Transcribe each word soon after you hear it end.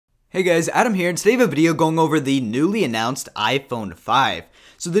Hey guys, Adam here, and today I have a video going over the newly announced iPhone 5.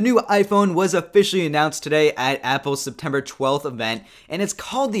 So the new iPhone was officially announced today at Apple's September 12th event, and it's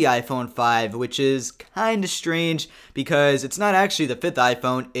called the iPhone 5, which is kind of strange because it's not actually the 5th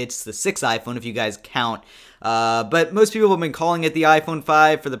iPhone, it's the 6th iPhone if you guys count. But most people have been calling it the iPhone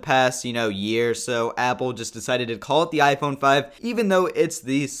 5 for the past, year, so Apple just decided to call it the iPhone 5, even though it's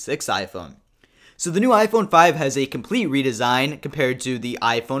the 6th iPhone. So the new iPhone 5 has a complete redesign compared to the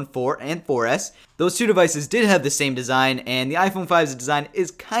iPhone 4 and 4S. Those two devices did have the same design, and the iPhone 5's design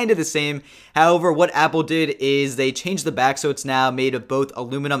is kind of the same. However, what Apple did is they changed the back so it's now made of both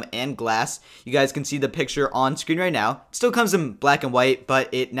aluminum and glass. You guys can see the picture on screen right now. It still comes in black and white, but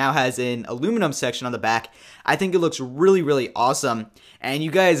it now has an aluminum section on the back. I think it looks really awesome. And you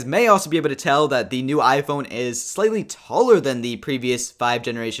guys may also be able to tell that the new iPhone is slightly taller than the previous 5th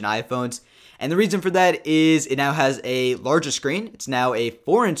generation iPhones. And the reason for that is it now has a larger screen. It's now a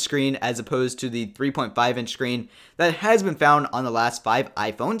 4-inch screen as opposed to the 3.5-inch screen that has been found on the last 5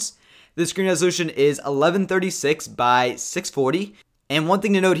 iPhones. The screen resolution is 1136 by 640. And one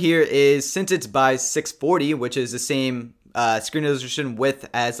thing to note here is since it's by 640, which is the same screen resolution width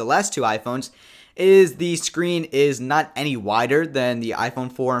as the last 2 iPhones, is the screen is not any wider than the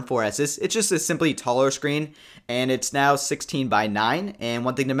iPhone 4 and 4S's. It's just a simply taller screen, and it's now 16 by 9. And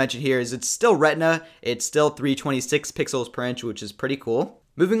one thing to mention here is it's still retina. It's still 326 pixels per inch, which is pretty cool.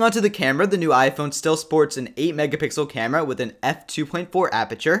 Moving on to the camera, the new iPhone still sports an 8 megapixel camera with an f2.4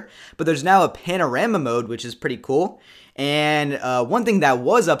 aperture, but there's now a panorama mode, which is pretty cool. And one thing that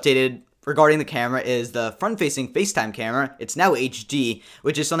was updated regarding the camera is the front-facing FaceTime camera. It's now HD,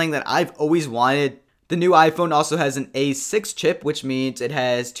 which is something that I've always wanted. The new iPhone also has an A6 chip, which means it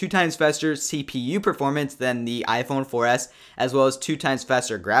has 2 times faster CPU performance than the iPhone 4S, as well as 2 times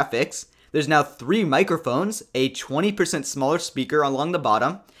faster graphics. There's now 3 microphones, a 20% smaller speaker along the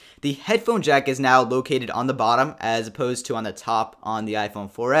bottom. The headphone jack is now located on the bottom as opposed to on the top on the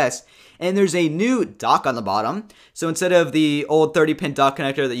iPhone 4S. And there's a new dock on the bottom. So instead of the old 30-pin dock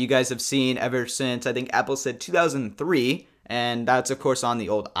connector that you guys have seen ever since, I think Apple said 2003, and that's of course on the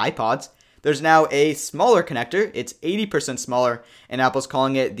old iPods, there's now a smaller connector. It's 80% smaller, and Apple's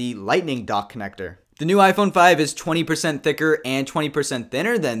calling it the Lightning dock connector. The new iPhone 5 is 20% thicker and 20%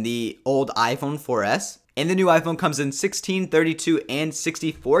 thinner than the old iPhone 4S. And the new iPhone comes in 16, 32, and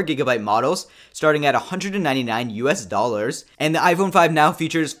 64 gigabyte models, starting at $199 US. And the iPhone 5 now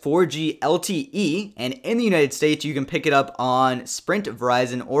features 4G LTE, and in the United States, you can pick it up on Sprint,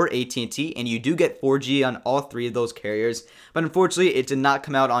 Verizon, or AT&T, and you do get 4G on all 3 of those carriers. But unfortunately, it did not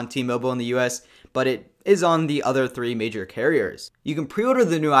come out on T-Mobile in the US, but it is on the other 3 major carriers. You can pre-order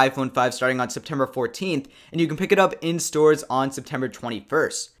the new iPhone 5 starting on September 14th, and you can pick it up in stores on September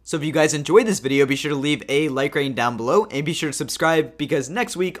 21st. So if you guys enjoyed this video, be sure to leave a like rating down below, and be sure to subscribe because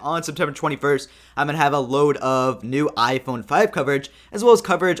next week on September 21st, I'm going to have a load of new iPhone 5 coverage, as well as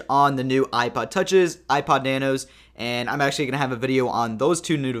coverage on the new iPod Touches, iPod Nanos, and I'm actually going to have a video on those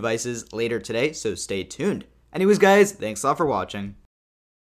 2 new devices later today, so stay tuned. Anyways guys, thanks a lot for watching.